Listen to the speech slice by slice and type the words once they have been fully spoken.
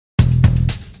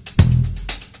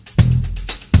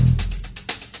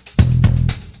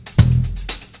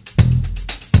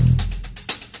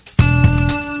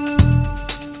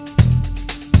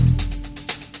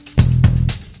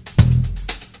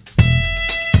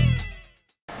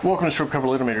Welcome to Strip Cover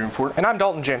Lit. I'm Adrian Fort. And I'm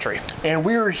Dalton Gentry. And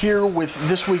we're here with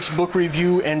this week's book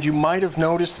review, and you might have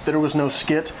noticed that there was no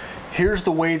skit. Here's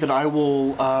the way that I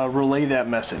will relay that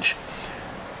message.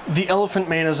 The Elephant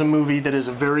Man is a movie that is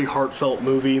a very heartfelt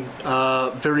movie,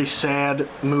 very sad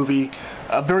movie,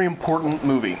 a very important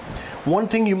movie. One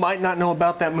thing you might not know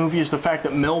about that movie is the fact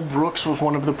that Mel Brooks was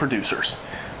one of the producers.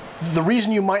 The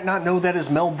reason you might not know that is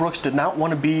Mel Brooks did not want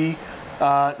to be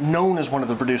known as one of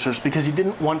the producers because he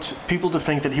didn't want people to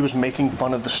think that he was making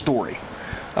fun of the story.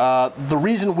 The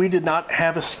reason we did not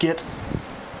have a skit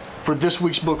for this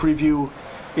week's book review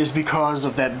is because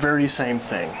of that very same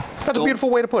thing. That's a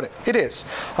beautiful way to put it. It is.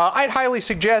 I'd highly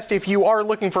suggest if you are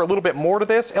looking for a little bit more to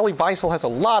this, Elie Wiesel has a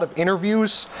lot of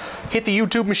interviews. Hit the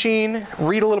YouTube machine,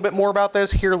 read a little bit more about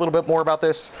this, hear a little bit more about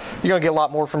this. You're going to get a lot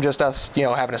more from just us,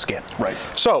 having a skit. Right.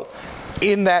 So,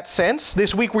 in that sense,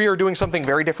 this week we are doing something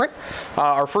very different.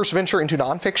 Our first venture into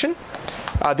nonfiction.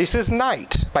 This is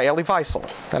Night by Elie Wiesel.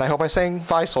 And I hope I'm saying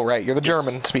Wiesel right. You're the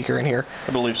German speaker in here.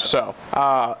 I believe so.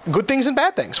 So, good things and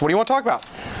bad things. What do you want to talk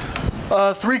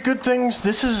about? Three good things.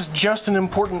 This is just an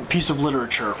important piece of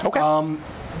literature. Okay.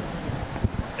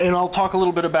 And I'll talk a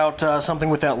little bit about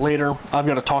something with that later. I've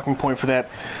got a talking point for that.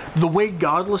 The way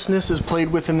godlessness is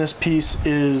played with in this piece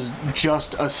is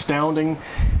just astounding.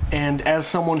 And as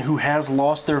someone who has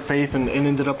lost their faith and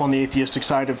ended up on the atheistic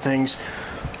side of things,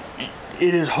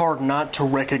 it is hard not to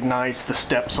recognize the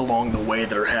steps along the way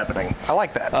that are happening. I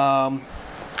like that.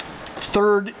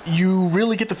 Third, you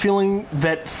really get the feeling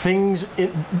that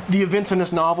the events in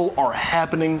this novel are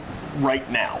happening right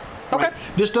now. Right? Okay.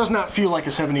 This does not feel like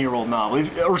a 70-year-old novel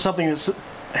or something that's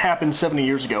happened 70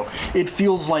 years ago. It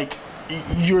feels like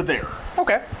you're there.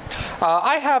 Okay.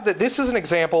 I have that this is an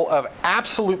example of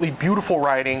absolutely beautiful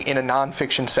writing in a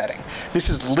nonfiction setting. This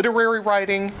is literary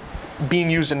writing being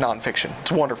used in nonfiction.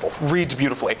 It's wonderful. Reads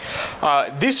beautifully.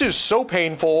 This is so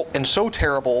painful and so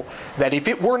terrible that if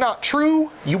it were not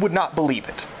true, you would not believe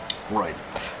it. Right.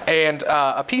 And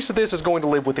a piece of this is going to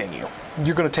live within you.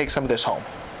 You're going to take some of this home.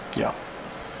 Yeah.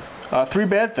 Three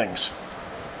bad things.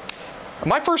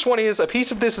 My first one is a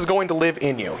piece of this is going to live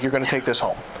in you. You're going to take this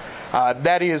home.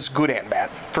 That is good and bad,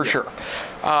 for sure.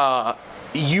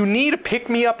 You need a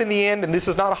pick-me-up in the end, and this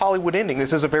is not a Hollywood ending.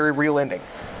 This is a very real ending.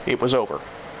 It was over.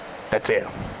 That's it.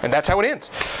 And that's how it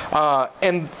ends.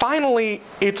 And finally,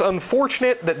 it's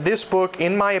unfortunate that this book,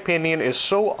 in my opinion, is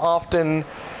so often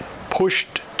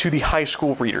pushed to the high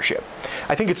school readership.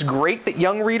 I think it's great that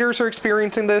young readers are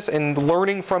experiencing this and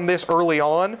learning from this early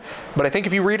on, but I think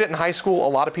if you read it in high school, a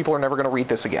lot of people are never going to read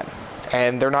this again.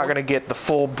 And they're not going to get the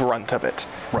full brunt of it.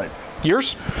 Right.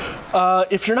 Yours?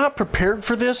 If you're not prepared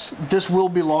for this, this will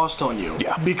be lost on you.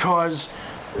 Yeah. Because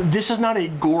this is not a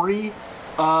gory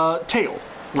tale.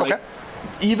 Right? Okay.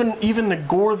 Even the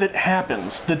gore that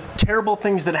happens, the terrible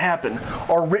things that happen,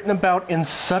 are written about in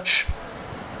such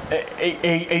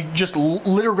a just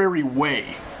literary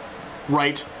way,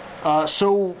 right?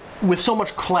 So with so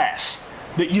much class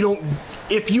that you don't.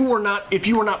 If you were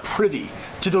not privy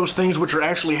to those things which are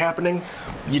actually happening,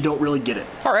 you don't really get it.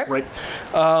 All right. Right.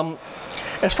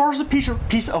 As far as the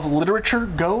piece of literature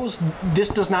goes, this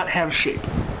does not have shape.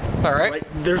 All right.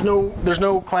 There's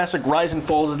no classic rise and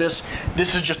fall to this.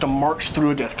 This is just a march through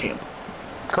a death camp.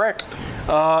 Correct.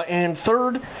 And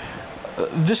third,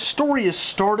 this story is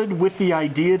started with the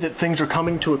idea that things are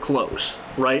coming to a close,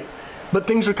 right? But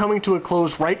things are coming to a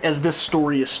close right as this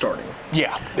story is starting.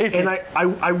 Yeah. And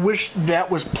I wish that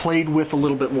was played with a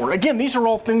little bit more. Again, these are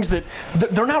all things that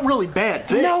they're not really bad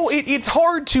things. No, it's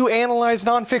hard to analyze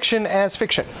nonfiction as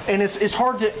fiction. And it's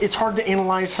hard to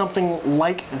analyze something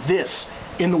like this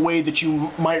in the way that you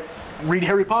might read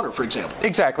Harry Potter, for example.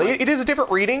 Exactly. Right? It is a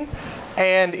different reading,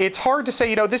 and it's hard to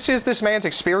say, this is this man's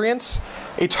experience.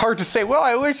 It's hard to say, well,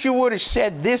 I wish you would have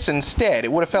said this instead.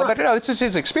 It would have felt better. No, this is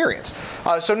his experience.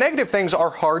 So negative things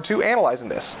are hard to analyze in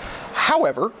this.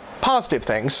 However, positive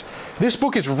things, this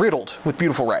book is riddled with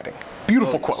beautiful writing.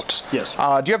 Beautiful quotes. Yes. Do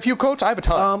you have a few quotes? I have a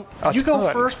ton. You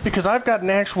go first because I've got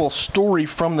an actual story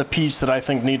from the piece that I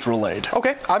think needs relayed.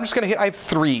 Okay. I'm just going to hit, I have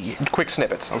 3 quick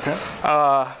snippets. Okay.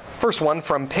 First one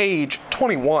from page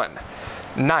 21.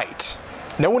 Night.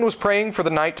 No one was praying for the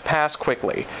night to pass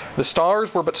quickly. The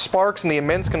stars were but sparks in the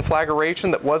immense conflagration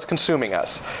that was consuming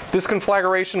us. This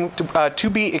conflagration to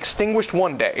be extinguished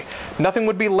one day. Nothing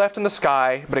would be left in the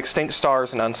sky but extinct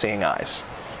stars and unseeing eyes.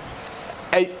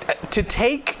 To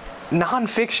take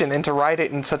nonfiction and to write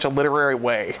it in such a literary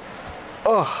way.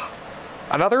 Ugh.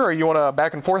 Another, or you want to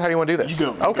back and forth? How do you want to do this?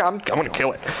 You go. Okay, I'm going to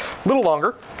kill it. A little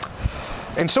longer.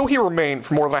 And so he remained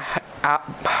for more than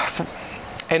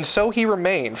And so he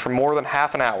remained for more than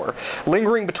half an hour,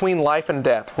 lingering between life and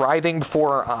death, writhing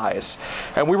before our eyes.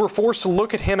 And we were forced to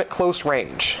look at him at close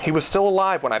range. He was still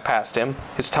alive when I passed him.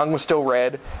 His tongue was still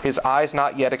red, his eyes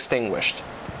not yet extinguished.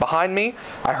 Behind me,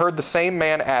 I heard the same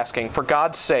man asking, "For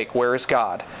God's sake, where is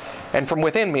God?" And from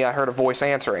within me, I heard a voice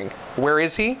answering, "Where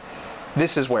is he?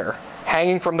 This is where,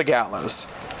 hanging from the gallows.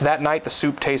 That night the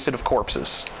soup tasted of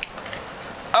corpses."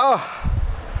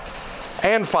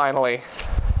 And finally,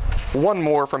 one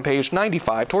more from page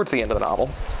 95, towards the end of the novel.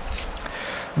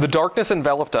 The darkness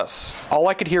enveloped us. All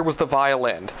I could hear was the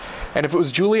violin, and if it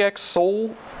was Juliet's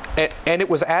soul, and it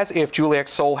was as if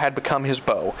Juliet's soul had become his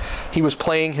bow. He was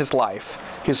playing his life.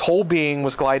 His whole being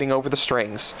was gliding over the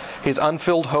strings. His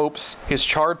unfilled hopes, his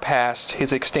charred past,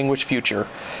 his extinguished future.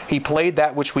 He played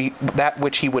that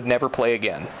which he would never play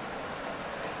again.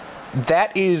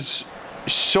 That is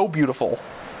so beautiful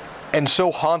and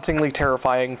so hauntingly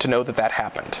terrifying to know that that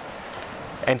happened.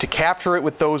 And to capture it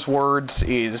with those words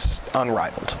is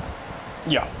unrivaled.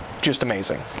 Yeah. Just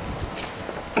amazing.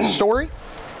 Story?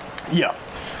 Yeah.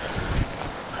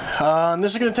 And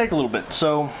this is going to take a little bit,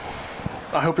 so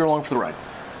I hope you're along for the ride.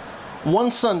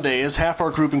 One Sunday, as half our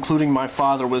group, including my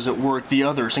father, was at work, the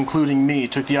others, including me,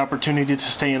 took the opportunity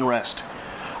to stay and rest.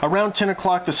 Around 10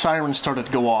 o'clock, the sirens started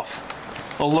to go off.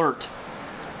 Alert.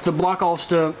 The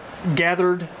Blockalsta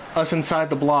gathered us inside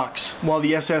the blocks, while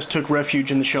the SS took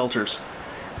refuge in the shelters.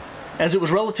 As it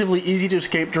was relatively easy to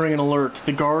escape during an alert,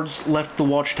 the guards left the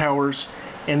watchtowers,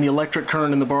 and the electric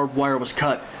current in the barbed wire was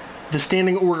cut. The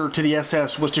standing order to the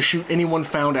SS was to shoot anyone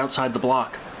found outside the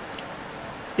block.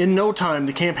 In no time,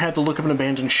 the camp had the look of an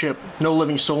abandoned ship. No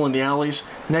living soul in the alleys.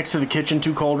 Next to the kitchen,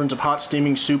 2 cauldrons of hot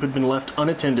steaming soup had been left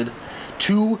unattended.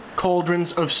 2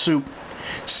 cauldrons of soup.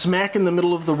 Smack in the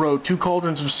middle of the road, 2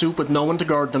 cauldrons of soup with no one to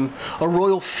guard them. A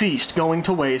royal feast going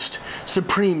to waste.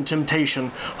 Supreme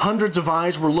temptation. Hundreds of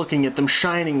eyes were looking at them,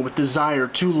 shining with desire.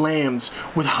 2 lambs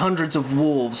with hundreds of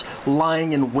wolves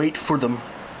lying in wait for them.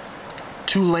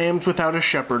 2 lambs without a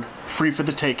shepherd, free for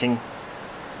the taking.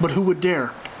 But who would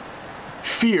dare?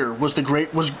 Fear was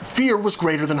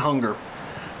greater than hunger.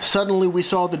 Suddenly we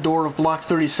saw the door of Block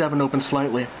 37 open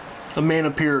slightly. A man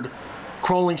appeared,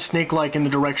 crawling snake-like in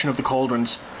the direction of the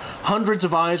cauldrons. Hundreds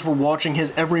of eyes were watching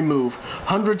his every move.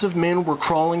 Hundreds of men were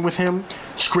crawling with him,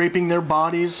 scraping their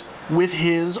bodies with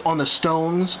his on the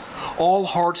stones. All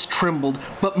hearts trembled,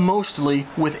 but mostly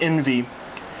with envy.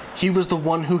 He was the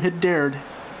one who had dared.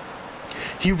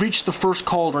 He reached the first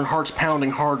cauldron, hearts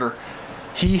pounding harder.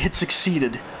 He had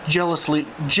succeeded.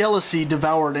 Jealousy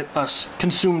devoured us,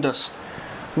 consumed us.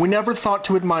 We never thought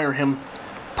to admire him.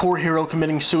 Poor hero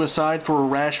committing suicide for a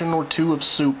ration or 2 of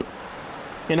soup.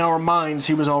 In our minds,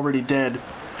 he was already dead.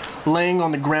 Laying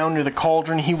on the ground near the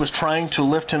cauldron, he was trying to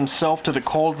lift himself to the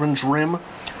cauldron's rim.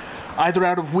 Either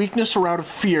out of weakness or out of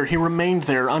fear, he remained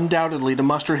there, undoubtedly, to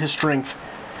muster his strength.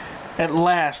 At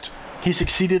last, he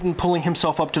succeeded in pulling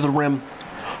himself up to the rim.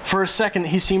 For a second,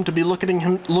 he seemed to be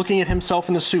looking at himself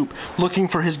in the soup, looking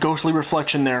for his ghostly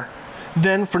reflection there.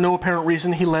 Then, for no apparent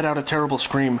reason, he let out a terrible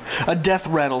scream, a death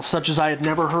rattle such as I had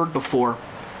never heard before,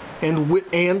 and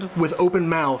with open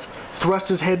mouth, thrust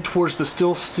his head towards the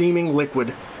still steaming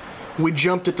liquid. We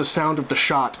jumped at the sound of the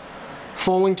shot.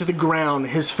 Falling to the ground,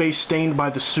 his face stained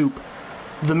by the soup,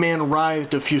 the man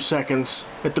writhed a few seconds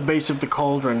at the base of the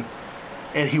cauldron,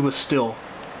 and he was still.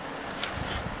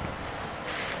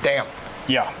 Damn.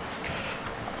 Yeah.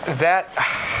 That,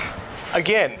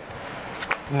 again,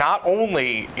 not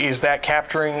only is that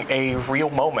capturing a real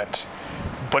moment,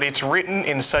 but it's written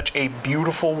in such a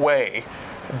beautiful way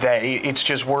that it's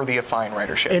just worthy of fine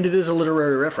writership. And it is a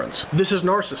literary reference. This is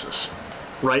Narcissus,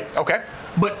 right? Okay.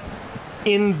 But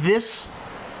in this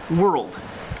world,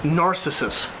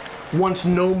 Narcissus wants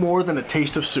no more than a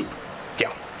taste of soup.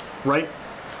 Yeah. Right?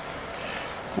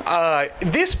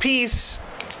 This piece,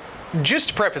 just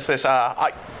to preface this,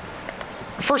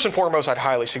 first and foremost, I'd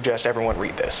highly suggest everyone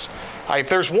read this. If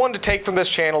there's one to take from this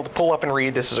channel to pull up and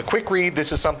read, this is a quick read.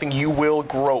 This is something you will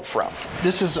grow from.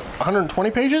 This is 120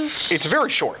 pages? It's very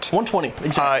short. 120,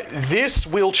 exactly. This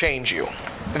will change you.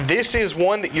 This is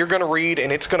one that you're going to read, and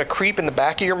it's going to creep in the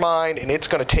back of your mind, and it's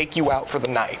going to take you out for the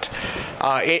night.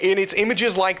 And it's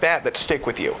images like that that stick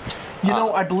with you. You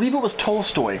know, I believe it was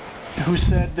Tolstoy who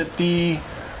said that the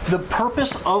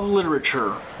purpose of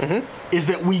literature is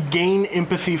that we gain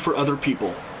empathy for other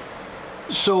people.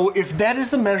 So if that is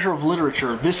the measure of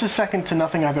literature, this is second to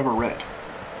nothing I've ever read,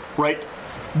 right?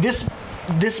 This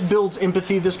this builds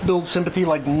empathy, this builds sympathy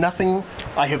like nothing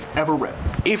I have ever read.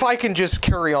 If I can just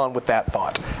carry on with that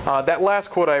thought. That last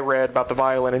quote I read about the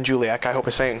violin and Juliac, I hope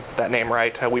I'm saying that name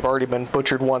right. We've already been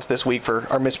butchered once this week for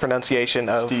our mispronunciation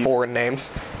of foreign names.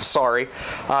 Sorry.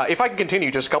 If I can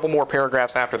continue, just a couple more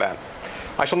paragraphs after that.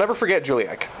 I shall never forget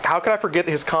Juliac. How could I forget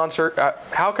his concert?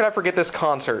 How could I forget this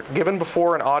concert given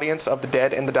before an audience of the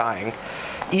dead and the dying?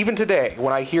 Even today,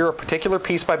 when I hear a particular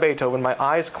piece by Beethoven, my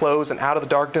eyes close and out of the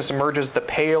darkness emerges the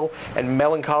pale and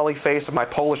melancholy face of my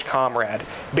Polish comrade,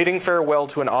 bidding farewell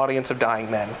to an audience of dying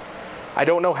men. I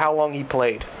don't know how long he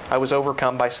played. I was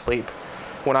overcome by sleep.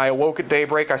 When I awoke at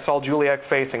daybreak, I saw Juliac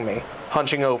facing me,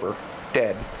 hunching over,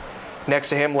 dead. Next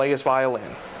to him lay his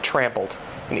violin, trampled,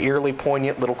 an eerily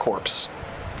poignant little corpse.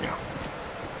 Yeah.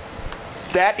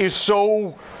 That is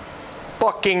so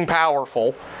fucking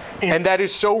powerful, and that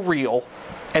is so real.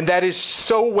 And that is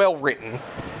so well written.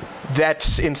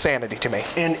 That's insanity to me.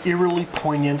 An eerily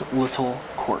poignant little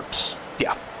corpse.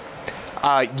 Yeah.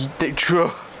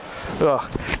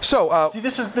 So see,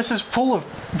 this is full of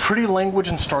pretty language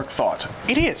and stark thought.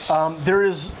 It is.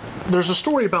 There's a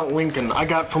story about Lincoln I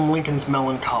got from Lincoln's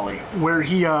Melancholy, where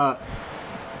he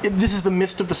this is the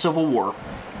midst of the Civil War,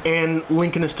 and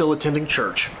Lincoln is still attending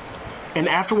church. And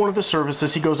after one of the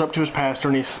services, he goes up to his pastor,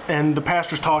 and the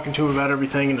pastor's talking to him about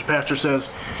everything, and his pastor says,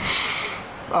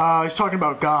 he's talking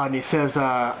about God, and he says,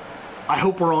 I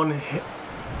hope we're on,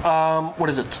 what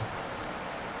is it?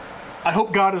 I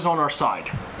hope God is on our side.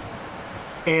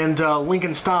 And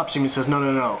Lincoln stops him and says,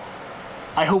 no.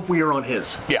 I hope we are on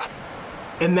his. Yeah.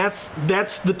 And that's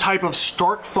the type of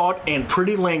stark thought and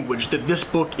pretty language that this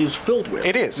book is filled with.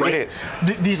 It is, right? it is.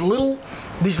 These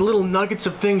little nuggets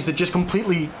of things that just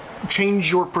completely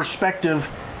change your perspective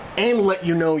and let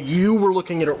you know you were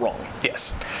looking at it wrong.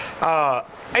 Yes.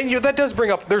 And that does bring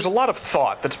up, there's a lot of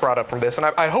thought that's brought up from this, and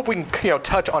I hope we can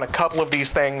touch on a couple of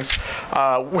these things.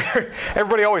 Where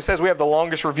everybody always says we have the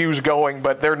longest reviews going,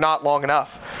 but they're not long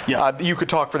enough. Yeah. You could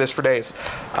talk for this for days.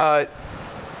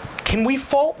 Can we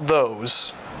fault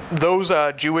those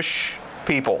Jewish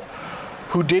people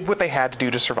who did what they had to do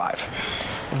to survive?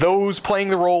 Those playing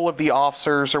the role of the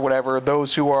officers or whatever,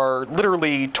 those who are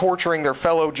literally torturing their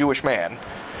fellow Jewish man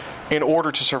in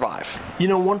order to survive. You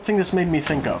know, one thing this made me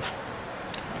think of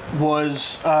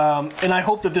was, and I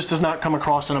hope that this does not come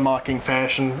across in a mocking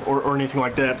fashion or anything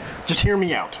like that. Just hear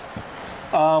me out.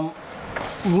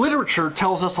 Literature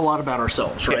tells us a lot about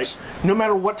ourselves, right? Yes. No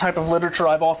matter what type of literature,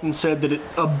 I've often said that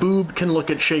a boob can look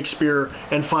at Shakespeare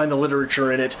and find the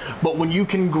literature in it, but when you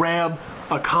can grab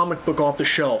a comic book off the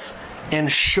shelf and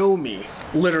show me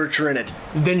literature in it,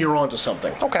 then you're onto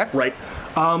something. Okay. Right?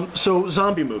 So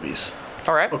zombie movies.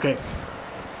 All right. Okay.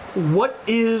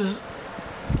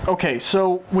 Okay,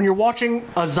 so when you're watching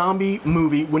a zombie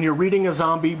movie, when you're reading a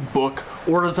zombie book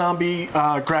or a zombie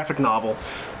graphic novel,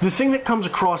 the thing that comes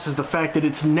across is the fact that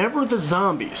it's never the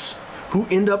zombies who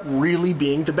end up really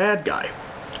being the bad guy.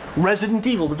 Resident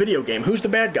Evil, the video game, who's the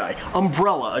bad guy?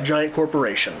 Umbrella, a giant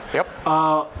corporation. Yep.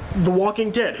 The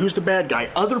Walking Dead, who's the bad guy?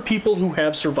 Other people who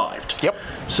have survived. Yep.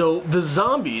 So the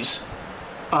zombies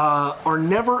are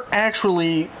never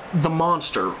actually the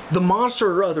monster. The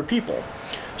monster are other people.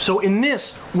 So in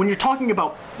this, when you're talking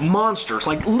about monsters,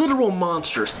 like literal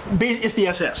monsters, it's the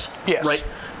SS. Yes. Right?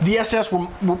 The SS were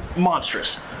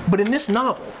monstrous. But in this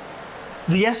novel,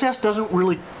 the SS doesn't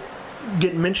really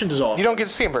get mentioned as often. You don't get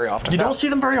to see them very often. You don't see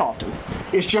them very often.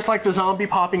 It's just like the zombie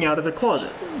popping out of the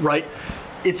closet, right?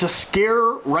 It's a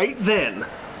scare right then,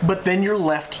 but then you're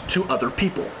left to other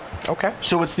people. Okay.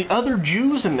 So it's the other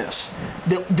Jews in this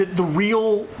that the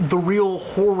real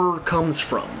horror comes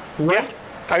from, right? Yeah.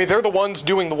 I mean, they're the ones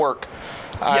doing the work.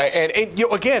 Yes. And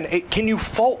again, can you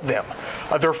fault them?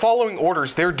 They're following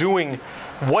orders. They're doing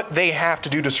what they have to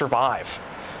do to survive.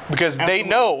 Because Absolutely. they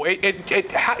know,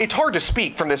 it's hard to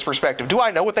speak from this perspective. Do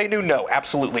I know what they knew? No,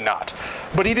 absolutely not.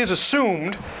 But it is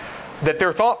assumed that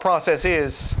their thought process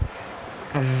is,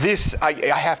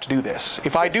 I have to do this.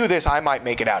 If I do this, I might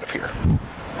make it out of here.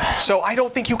 So I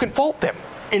don't think you can fault them.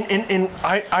 And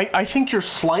I think you're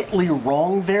slightly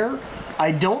wrong there.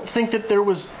 I don't think that there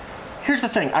was... Here's the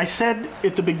thing. I said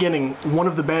at the beginning, one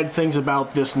of the bad things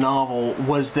about this novel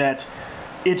was that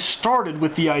it started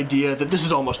with the idea that this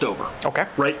is almost over. Okay.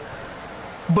 Right?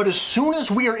 But as soon as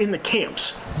we are in the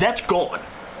camps, that's gone.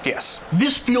 Yes.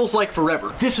 This feels like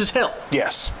forever. This is hell.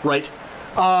 Yes. Right?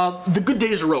 The good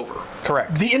days are over.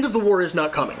 Correct. The end of the war is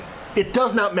not coming. It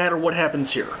does not matter what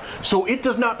happens here. So it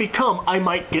does not become, I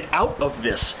might get out of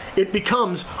this. It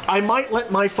becomes, I might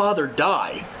let my father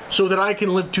die so that I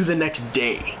can live to the next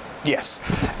day. Yes.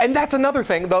 And that's another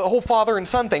thing, the whole father and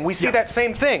son thing. We see that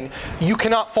same thing. You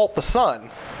cannot fault the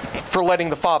son for letting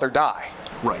the father die.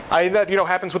 Right. That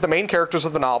happens with the main characters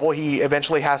of the novel. He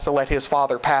eventually has to let his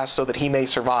father pass so that he may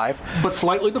survive. But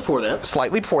slightly before that.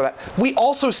 Slightly before that. We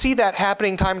also see that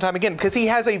happening time and time again because he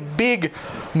has a big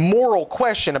moral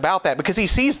question about that because he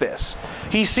sees this.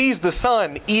 He sees the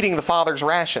son eating the father's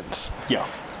rations. Yeah.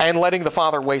 And letting the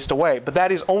father waste away. But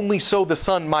that is only so the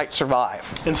son might survive.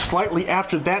 And slightly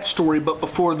after that story, but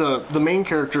before the main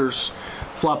characters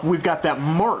flop, we've got that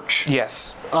march.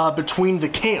 Yes. Between the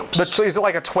camps. But is it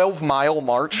like a 12-mile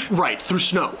march? Right, through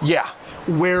snow. Yeah.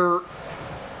 Where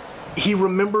he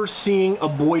remembers seeing a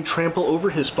boy trample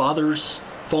over his father's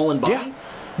fallen body. Yeah.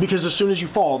 Because as soon as you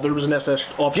fall, there was an SS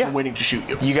officer waiting to shoot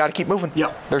you. You got to keep moving.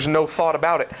 Yeah. There's no thought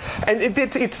about it. And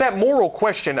it's that moral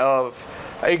question of,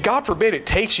 God forbid it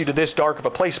takes you to this dark of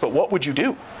a place, but what would you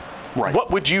do? Right.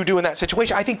 What would you do in that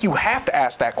situation? I think you have to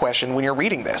ask that question when you're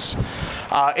reading this.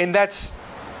 And that's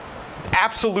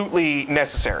absolutely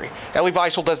necessary. Elie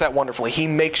Wiesel does that wonderfully. He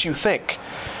makes you think.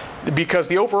 Because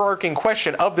the overarching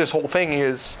question of this whole thing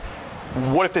is,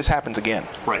 what if this happens again?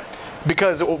 Right.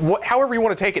 Because however you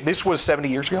want to take it, this was 70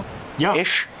 years ago? Yeah.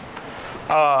 Ish.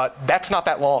 That's not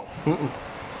that long.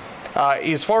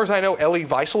 As far as I know, Elie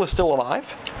Wiesel is still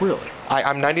alive. Really?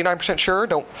 I'm 99% sure.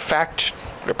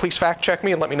 Please fact check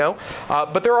me and let me know.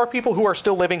 But there are people who are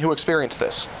still living who experience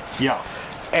this. Yeah.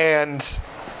 And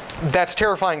that's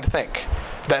terrifying to think.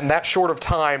 That in that short of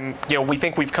time, we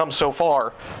think we've come so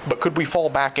far, but could we fall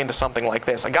back into something like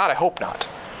this? And God, I hope not.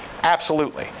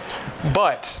 Absolutely.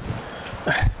 But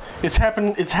it's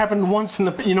happened once in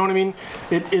the, you know what I mean?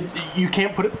 You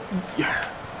can't put it,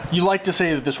 you like to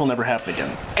say that this will never happen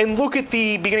again. And look at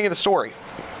the beginning of the story.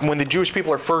 When the Jewish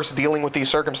people are first dealing with these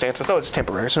circumstances, it's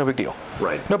temporary, it's no big deal.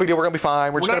 Right. No big deal, we're going to be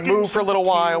fine, we're just going to move for a little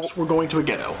while. We're going to a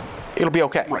ghetto. It'll be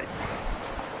okay. Right.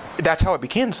 That's how it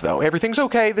begins, though. Everything's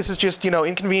okay, this is just,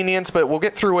 inconvenience, but we'll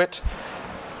get through it.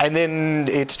 And then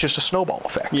it's just a snowball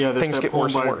effect. Yeah, things get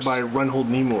worse and worse. By Reinhold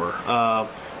Niebuhr.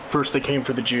 First they came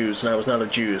for the Jews, and I was not a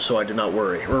Jew, so I did not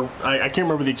worry. Or I can't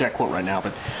remember the exact quote right now,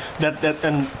 but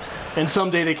and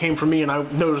someday they came for me, and I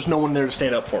noticed no one there to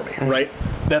stand up for me. Right?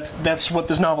 That's what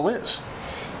this novel is.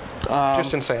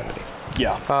 Just insanity.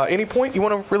 Yeah. Any point you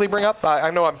want to really bring up? I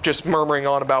know I'm just murmuring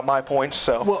on about my points,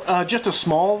 so. Well, just a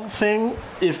small thing.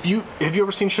 Have you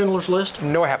ever seen Schindler's List?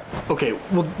 No, I haven't. Okay.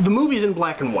 Well, the movie's in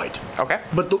black and white. Okay.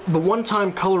 But the one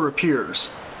time color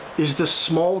appears is this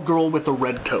small girl with a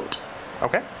red coat.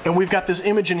 Okay. And we've got this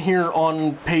image in here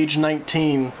on page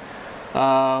 19.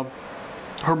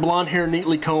 Her blonde hair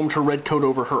neatly combed, her red coat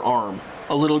over her arm.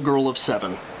 A little girl of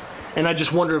 7. And I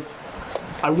just wonder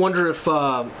if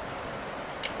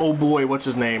oh boy, what's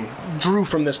his name, drew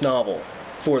from this novel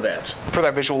for that. For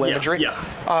that visual imagery? Yeah.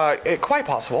 Quite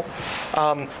possible.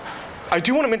 I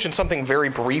do want to mention something very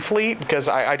briefly, because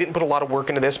I didn't put a lot of work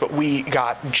into this, but we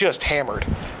got just hammered.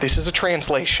 This is a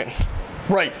translation.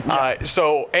 Right. Yeah.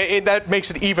 So that makes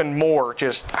it even more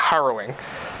just harrowing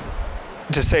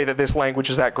to say that this language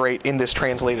is that great in this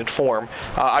translated form.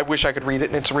 I wish I could read it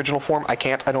in its original form. I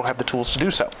can't. I don't have the tools to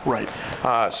do so. Right.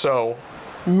 So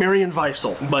Marian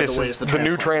Wiesel, by the way, is the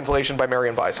new translation by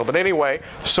Marian Wiesel. But anyway,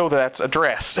 so that's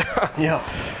addressed. Yeah.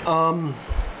 I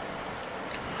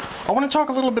want to talk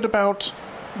a little bit about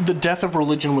the death of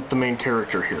religion with the main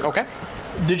character here. Okay.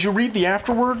 Did you read the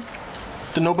afterword?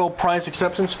 The Nobel Prize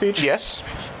acceptance speech? Yes.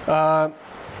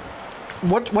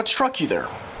 What struck you there?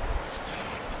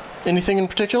 Anything in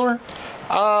particular?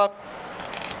 Not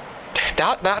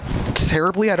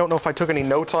terribly. I don't know if I took any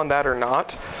notes on that or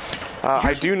not.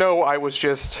 I do know I was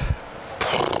just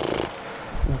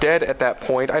dead at that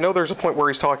point. I know there's a point where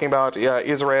he's talking about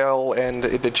Israel and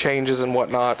the changes and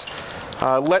whatnot.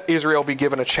 Let Israel be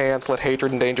given a chance. Let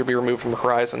hatred and danger be removed from the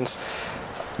horizons.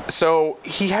 So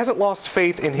he hasn't lost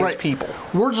faith in his people.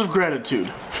 Words of gratitude.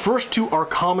 First to our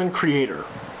common creator.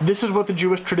 This is what the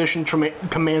Jewish tradition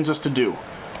commands us to do.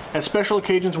 At special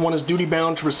occasions, one is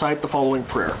duty-bound to recite the following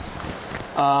prayer.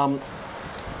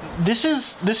 This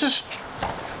is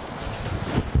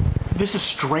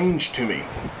strange to me,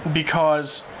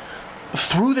 because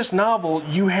through this novel,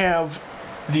 you have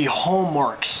the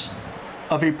hallmarks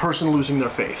of a person losing their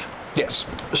faith. Yes.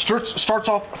 Starts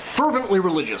off fervently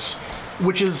religious,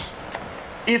 which is,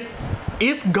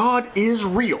 if God is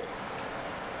real,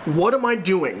 what am I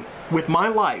doing with my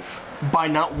life by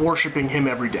not worshiping him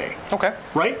every day? Okay.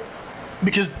 Right?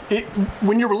 Because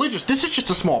when you're religious, this is just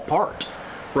a small part,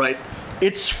 right?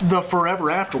 It's the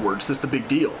forever afterwards that's the big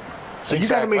deal. So you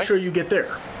got to make sure you get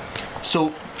there.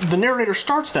 So the narrator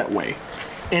starts that way,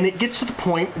 and it gets to the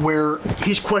point where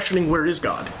he's questioning, where is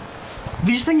God?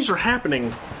 These things are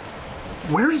happening.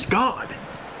 Where is God?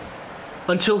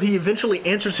 Until he eventually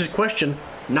answers his question,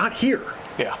 not here.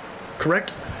 Yeah.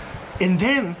 correct? And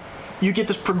then you get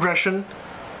this progression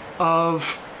of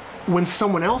when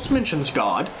someone else mentions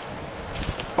God,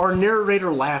 our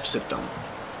narrator laughs at them,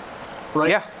 right?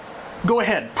 Yeah. Go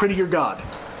ahead, pray to your God.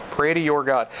 Pray to your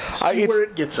God. See where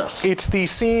it gets us. It's the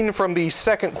scene from the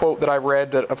second quote that I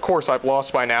read, that of course I've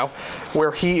lost by now,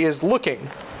 where he is looking.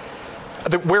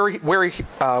 Where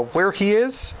he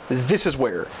is, this is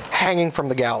where, hanging from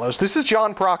the gallows. This is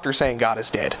John Proctor saying God is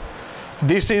dead.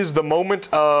 This is the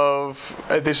moment of,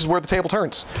 this is where the table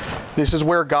turns. This is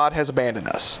where God has abandoned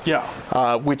us.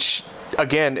 Yeah. Which,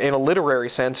 again, in a literary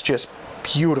sense, just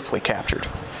beautifully captured.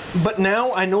 But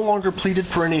now I no longer pleaded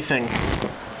for anything.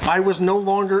 I was no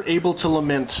longer able to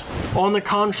lament. On the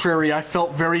contrary, I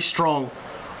felt very strong.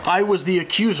 I was the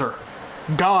accuser,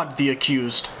 God the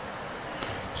accused.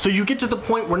 So you get to the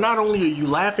point where not only are you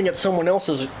laughing at someone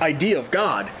else's idea of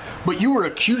God, but you are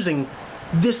accusing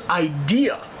this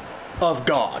idea of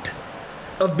God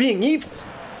of being evil,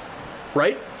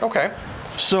 right? Okay.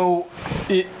 So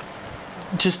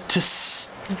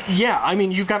yeah, I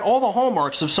mean, you've got all the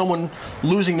hallmarks of someone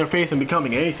losing their faith and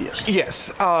becoming an atheist.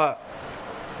 Yes.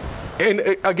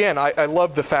 And again, I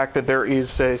love the fact that there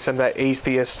is some of that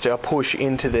atheist push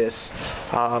into this.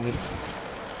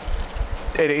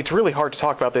 It's really hard to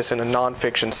talk about this in a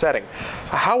nonfiction setting.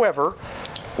 However,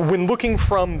 when looking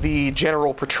from the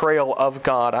general portrayal of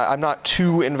God, I'm not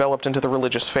too enveloped into the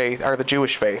religious faith, or the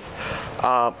Jewish faith.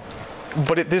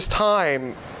 But at this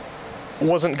time,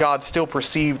 wasn't God still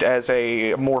perceived as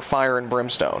a more fire and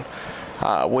brimstone?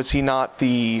 Was he not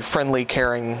the friendly,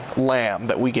 caring lamb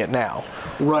that we get now?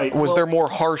 Right. Was there more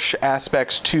harsh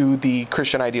aspects to the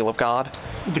Christian ideal of God?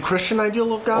 The Christian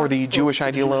ideal of God? Or the Jewish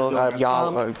ideal of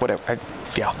Yah, whatever.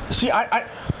 Yeah. See,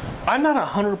 I'm not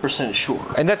 100% sure.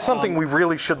 And that's something we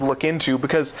really should look into,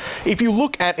 because if you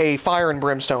look at a fire and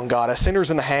brimstone God, a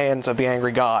sinner's in the hands of the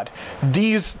angry God,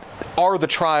 these are the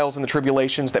trials and the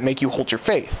tribulations that make you hold your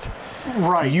faith.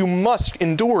 Right. You must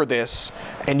endure this,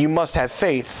 and you must have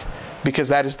faith, because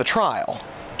that is the trial.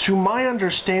 To my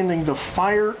understanding, the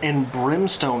fire and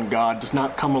brimstone God does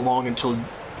not come along until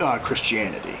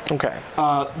Christianity. Okay.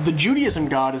 The Judaism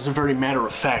God is a very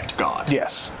matter-of-fact God.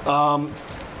 Yes.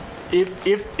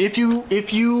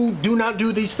 If you do not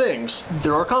do these things,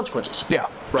 there are consequences. Yeah.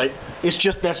 Right. That's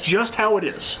just how it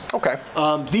is. Okay.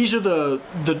 These are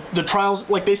the trials,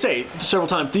 like they say several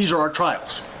times. These are our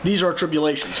trials. These are our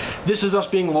tribulations. This is us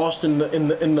being lost in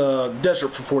the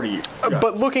desert for 40 years.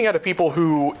 But looking at a people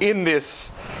who in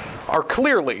this are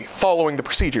clearly following the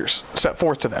procedures set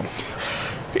forth to them,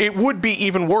 it would be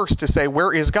even worse to say,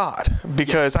 where is God?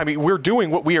 Because, I mean, we're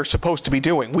doing what we are supposed to be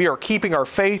doing. We are keeping our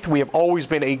faith. We have always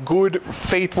been a good,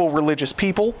 faithful, religious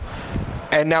people.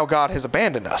 And now God has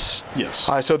abandoned us. Yes.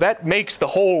 So that makes the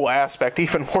whole aspect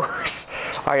even worse.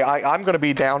 I'm going to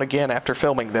be down again after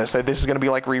filming this. This is going to be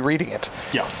like rereading it.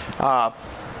 Yeah.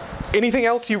 Anything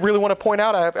else you really want to point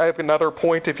out? I have another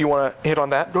point if you want to hit on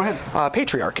that. Go ahead.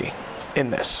 Patriarchy in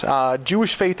this.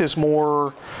 Jewish faith is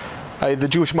more... the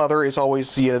Jewish mother is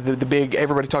always the big...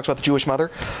 Everybody talks about the Jewish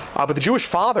mother. But the Jewish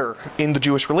father in the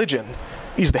Jewish religion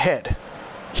is the head.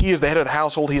 He is the head of the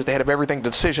household. He is the head of everything, the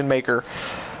decision maker.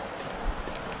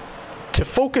 To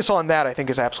focus on that, I think,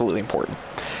 is absolutely important.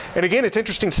 And again, it's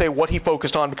interesting to say what he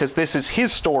focused on, because this is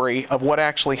his story of what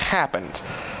actually happened.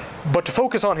 But to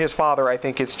focus on his father, I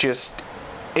think it's just...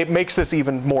 It makes this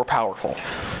even more powerful.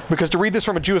 Because to read this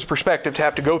from a Jewish perspective, to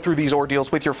have to go through these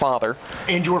ordeals with your father...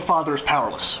 And your father is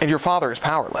powerless. And your father is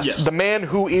powerless. Yes. The man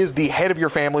who is the head of your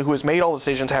family, who has made all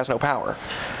decisions, has no power.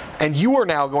 And you are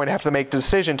now going to have to make the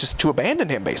decision to abandon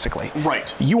him, basically.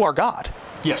 Right. You are God.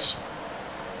 Yes.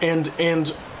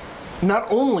 And not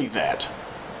only that,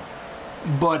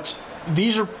 but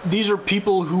these are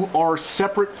people who are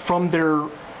separate from their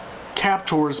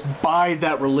captors by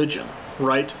that religion,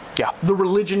 right? Yeah. The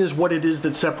religion is what it is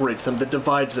that separates them, that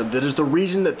divides them, that is the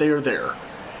reason that they are there.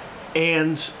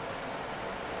 And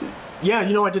yeah,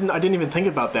 I didn't even think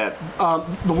about that.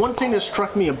 The one thing that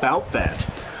struck me about that,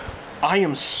 I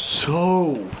am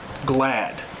so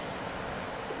glad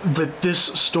that this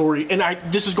story, and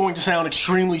this is going to sound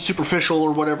extremely superficial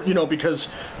or whatever, because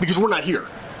we're not here.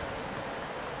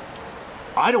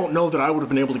 I don't know that I would have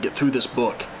been able to get through this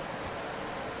book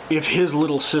if his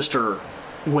little sister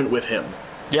went with him.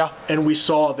 Yeah. And we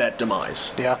saw that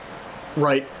demise. Yeah.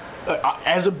 Right?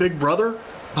 As a big brother,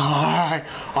 I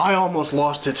almost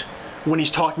lost it when he's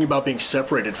talking about being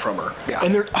separated from her. Yeah.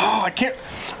 And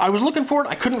I was looking for it,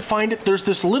 I couldn't find it. There's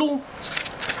this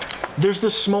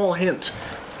small hint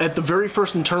at the very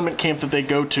first internment camp that they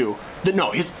go to, that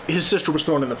no, his sister was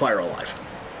thrown in the fire alive.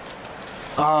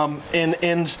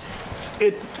 And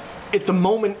at the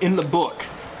moment in the book,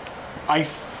 I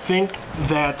think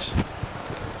that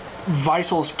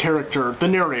Wiesel's character, the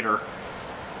narrator,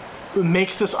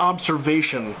 makes this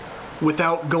observation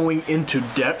without going into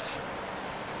depth.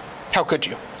 How could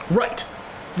you? Right,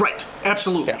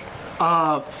 absolutely.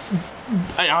 Yeah.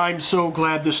 I'm so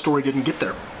glad this story didn't get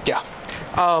there. Yeah.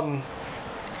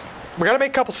 We're going to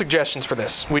make a couple suggestions for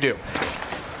this. We do.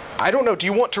 I don't know. Do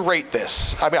you want to rate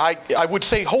this? I mean, I would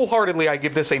say wholeheartedly I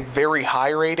give this a very high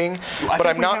rating, but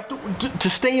I'm not... To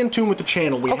stay in tune with the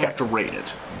channel, we have to rate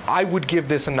it. I would give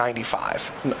this a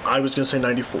 95. I was going to say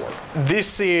 94.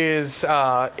 This is...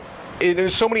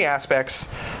 there's so many aspects.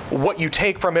 What you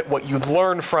take from it, what you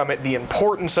learn from it, the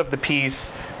importance of the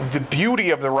piece, the beauty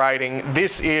of the writing.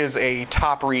 This is a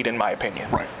top read, in my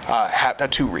opinion. Right. A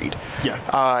 2 read.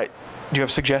 Yeah. Do you have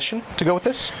a suggestion to go with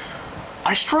this?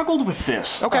 I struggled with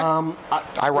this. Okay.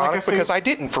 Ironic, because I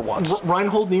didn't for once.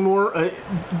 Reinhold Niebuhr,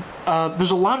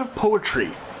 there's a lot of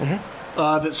poetry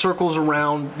that circles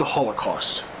around the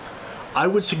Holocaust. I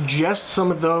would suggest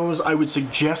some of those. I would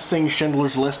suggest seeing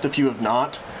Schindler's List if you have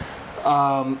not.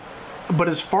 But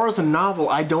as far as a novel,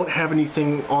 I don't have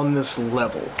anything on this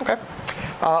level. Okay.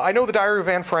 I know the Diary of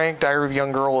Anne Frank, Diary of a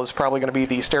Young Girl is probably going to be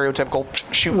the stereotypical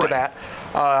shoot to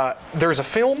that. There's a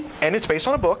film, and it's based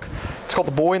on a book. It's called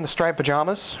The Boy in the Striped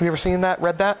Pajamas. Have you ever seen that,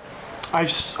 read that?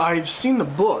 I've seen the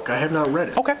book. I have not read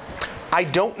it. Okay. I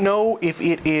don't know if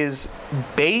it is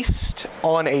based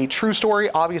on a true story.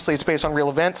 Obviously, it's based on real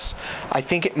events. I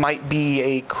think it might be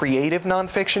a creative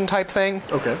nonfiction type thing.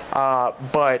 Okay.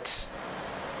 But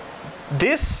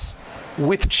this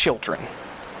with children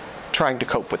trying to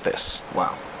cope with this.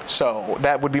 Wow. So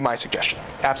that would be my suggestion.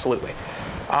 Absolutely.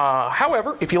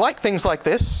 However, if you like things like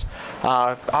this,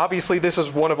 obviously this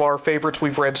is one of our favorites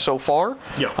we've read so far.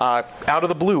 Yeah. Out of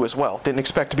the blue as well. Didn't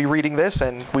expect to be reading this,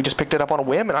 and we just picked it up on a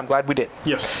whim, and I'm glad we did.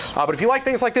 Yes. But if you like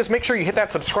things like this, make sure you hit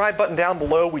that subscribe button down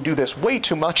below. We do this way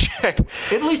too much. At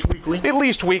least weekly. At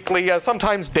least weekly,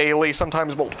 sometimes daily,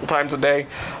 sometimes multiple times a day.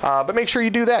 But make sure you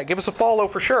do that. Give us a follow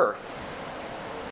for sure.